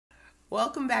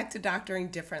Welcome back to Doctoring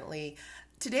Differently.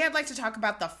 Today I'd like to talk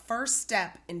about the first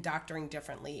step in doctoring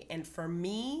differently. And for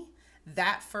me,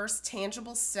 that first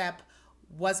tangible step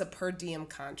was a per diem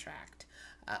contract.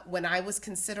 When I was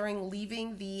considering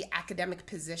leaving the academic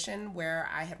position where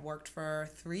I had worked for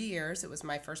 3 years, it was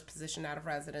my first position out of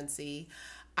residency,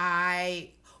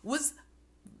 I was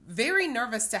very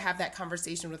nervous to have that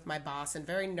conversation with my boss and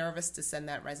very nervous to send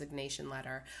that resignation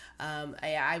letter.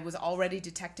 I was already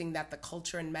detecting that the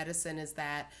culture in medicine is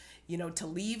that, to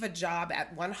leave a job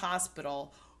at one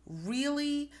hospital,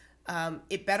 really,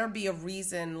 it better be a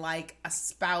reason like a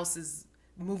spouse is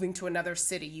moving to another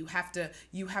city. You have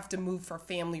to move for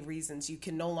family reasons. You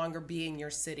can no longer be in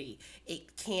your city.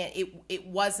 It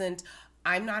wasn't,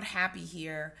 I'm not happy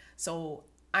here, so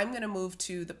I'm going to move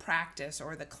to the practice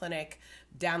or the clinic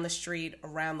down the street,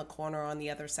 around the corner on the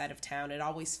other side of town. It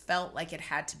always felt like it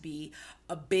had to be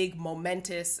a big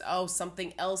momentous,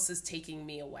 something else is taking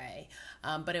me away.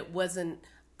 But it wasn't,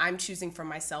 I'm choosing for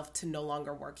myself to no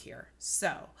longer work here.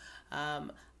 So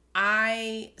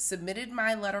I submitted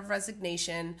my letter of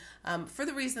resignation for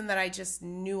the reason that I just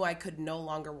knew I could no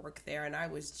longer work there and I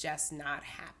was just not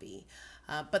happy.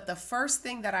 But the first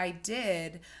thing that I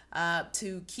did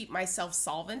to keep myself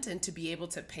solvent and to be able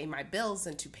to pay my bills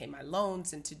and to pay my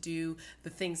loans and to do the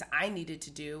things I needed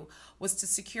to do was to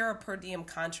secure a per diem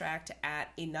contract at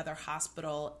another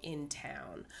hospital in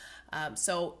town.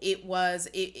 So it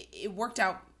worked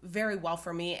out very well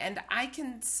for me, and I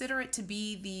consider it to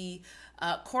be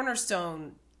the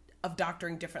cornerstone of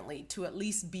doctoring differently, to at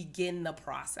least begin the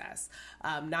process.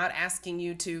 Not asking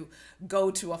you to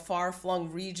go to a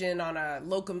far-flung region on a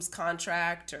locums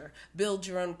contract or build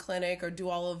your own clinic or do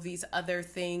all of these other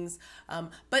things,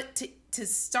 but to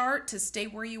start to stay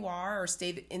where you are or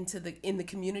stay in the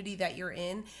community that you're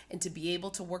in and to be able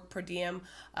to work per diem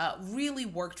really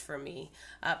worked for me.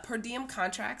 Per diem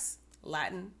contracts,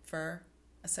 Latin for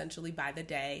essentially by the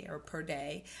day or per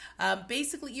day.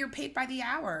 Basically, you're paid by the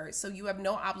hour, so you have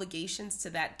no obligations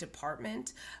to that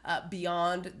department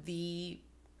beyond the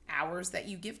hours that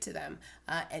you give to them,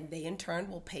 and they in turn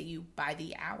will pay you by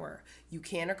the hour. You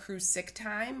can accrue sick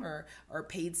time or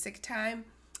paid sick time,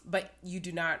 but you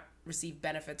do not receive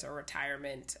benefits or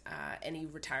retirement, any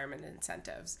retirement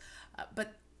incentives.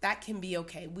 But that can be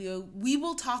okay. We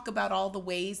will talk about all the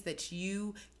ways that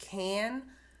you can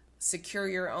secure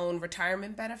your own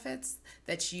retirement benefits,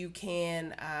 that you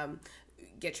can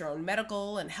get your own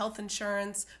medical and health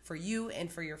insurance for you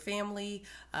and for your family.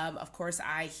 Of course,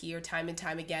 I hear time and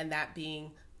time again that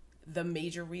being the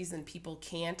major reason people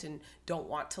can't and don't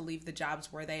want to leave the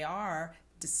jobs where they are,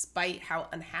 despite how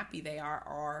unhappy they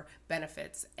are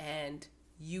benefits. And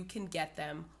you can get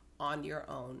them on your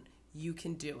own. You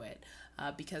can do it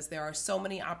because there are so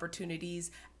many opportunities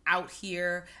out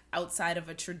here outside of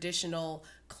a traditional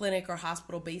clinic or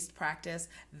hospital-based practice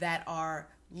that are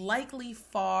likely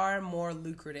far more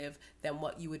lucrative than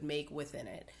what you would make within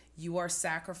it. You are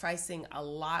sacrificing a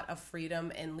lot of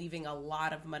freedom and leaving a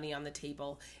lot of money on the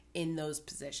table in those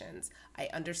positions. I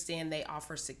understand they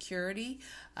offer security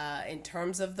in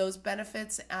terms of those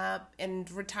benefits and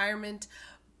retirement,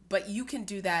 but you can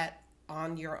do that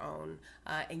on your own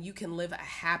and you can live a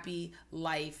happy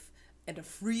life and a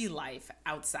free life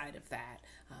outside of that.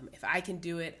 If I can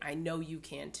do it, I know you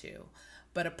can too.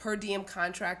 But a per diem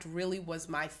contract really was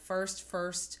my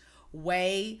first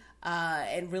way,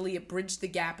 and really it bridged the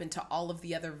gap into all of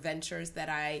the other ventures that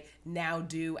I now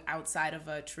do outside of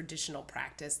a traditional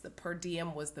practice. The per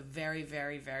diem was the very,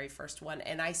 very, very first one,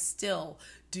 and I still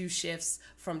do shifts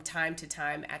from time to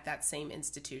time at that same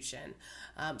institution.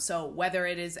 So whether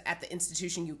it is at the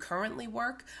institution you currently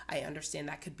work, I understand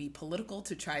that could be political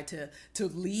to try to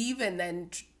leave and then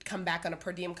come back on a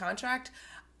per diem contract.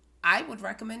 I would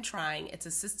recommend trying. It's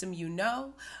a system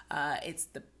it's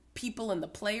the people and the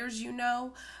players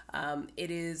it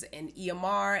is an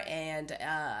EMR and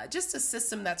just a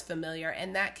system that's familiar,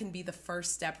 and that can be the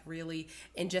first step really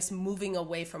in just moving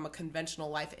away from a conventional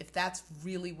life if that's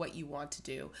really what you want to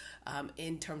do,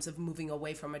 in terms of moving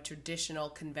away from a traditional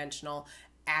conventional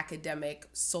academic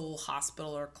sole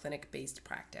hospital or clinic-based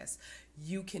practice.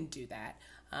 You can do that.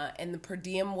 And the per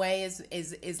diem way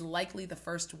is likely the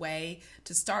first way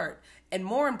to start. And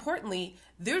more importantly,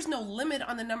 there's no limit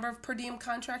on the number of per diem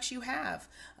contracts you have.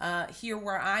 Here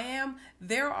where I am,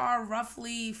 there are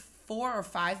roughly 4 or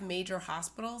 5 major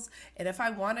hospitals, and if I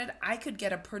wanted, I could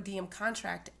get a per diem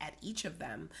contract at each of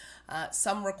them.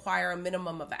 Some require a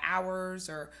minimum of hours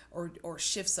or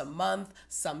shifts a month,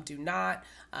 some do not.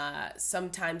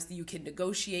 Sometimes you can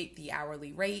negotiate the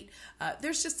hourly rate.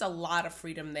 There's just a lot of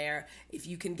freedom there. If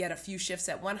you can get a few shifts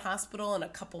at one hospital and a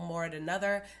couple more at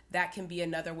another, that can be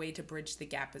another way to bridge the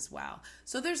gap as well.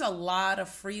 So there's a lot of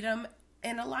freedom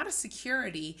and a lot of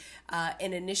security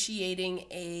in initiating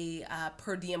a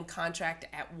per diem contract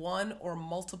at one or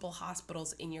multiple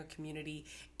hospitals in your community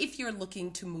if you're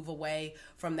looking to move away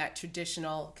from that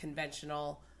traditional,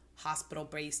 conventional,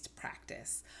 hospital-based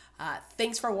practice.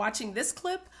 Thanks for watching this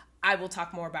clip. I will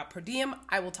talk more about per diem.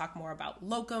 I will talk more about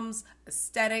locums,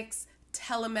 aesthetics,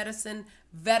 telemedicine,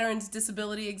 veterans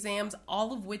disability exams,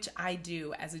 all of which I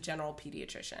do as a general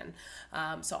pediatrician.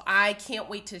 So I can't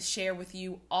wait to share with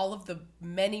you all of the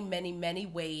many, many, many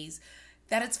ways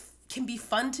that it can be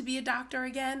fun to be a doctor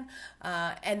again,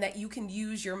 and that you can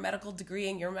use your medical degree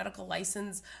and your medical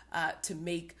license to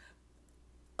make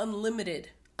unlimited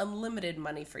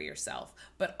money for yourself,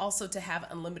 but also to have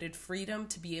unlimited freedom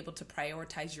to be able to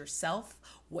prioritize yourself,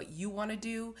 what you want to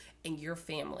do, and your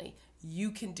family.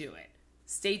 You can do it.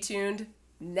 Stay tuned.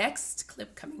 Next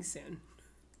clip coming soon.